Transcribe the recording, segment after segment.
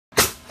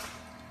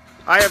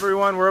Hi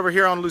everyone, we're over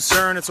here on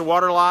Lucerne. It's a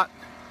water lot.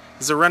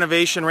 This is a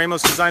renovation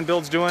Ramos Design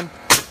Build's doing.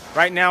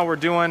 Right now we're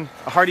doing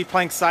a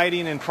HARDIEPLANK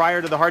siding, and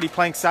prior to the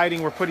HARDIEPLANK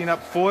siding we're putting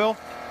up foil,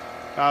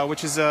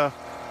 which is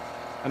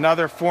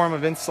another form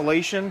of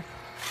insulation.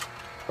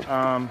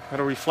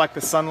 It'll reflect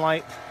the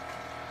sunlight.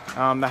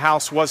 The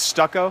house was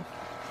stucco,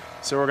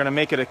 so we're going to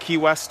make it a Key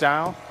West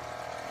style.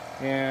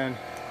 And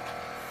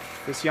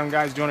this young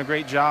guy's doing a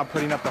great job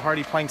putting up the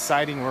HARDIEPLANK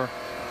siding. We're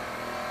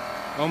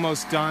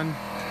almost done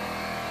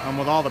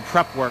with all the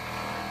prep work.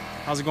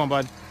 How's it going,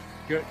 bud?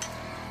 Good.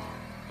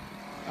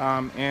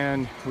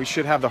 And we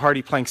should have the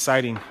HARDIEPLANK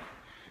siding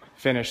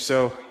finished.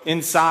 So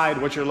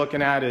inside, what you're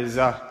looking at is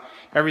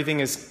everything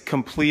is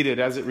completed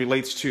as it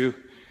relates to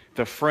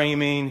the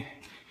framing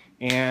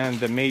and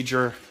the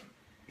major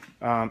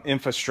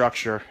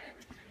infrastructure,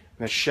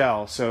 the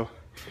shell. So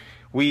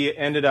we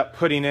ended up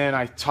putting in,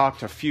 I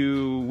talked a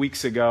few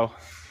weeks ago,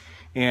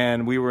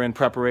 and we were in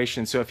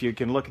preparation. So if you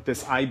can look at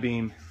this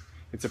I-beam,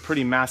 it's a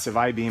pretty massive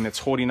I-beam. It's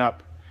holding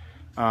up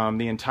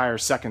the entire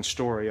second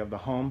story of the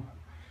home.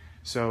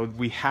 So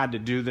we had to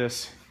do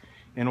this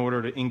in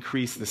order to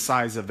increase the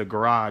size of the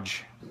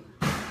garage.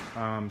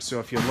 So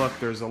if you look,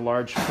 there's a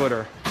large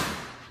footer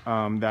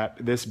that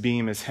this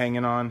beam is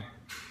hanging on.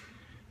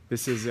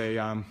 This is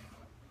an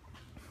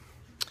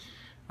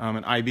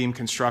I-beam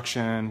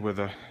construction with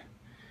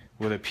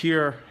a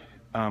pier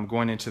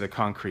going into the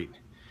concrete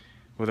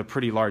with a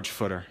pretty large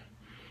footer.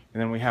 And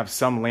then we have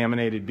some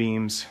laminated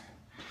beams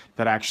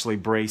that actually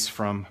brace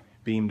from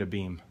beam to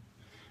beam.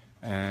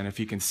 And if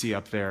you can see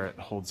up there, it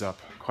holds up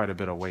quite a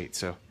bit of weight.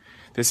 So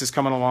this is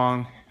coming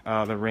along.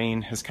 The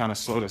rain has kind of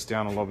slowed us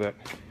down a little bit,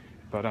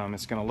 but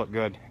it's going to look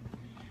good.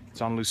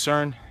 It's on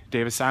Lucerne,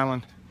 Davis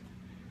Island,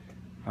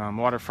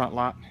 waterfront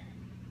lot,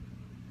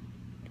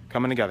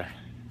 coming together.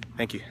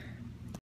 Thank you.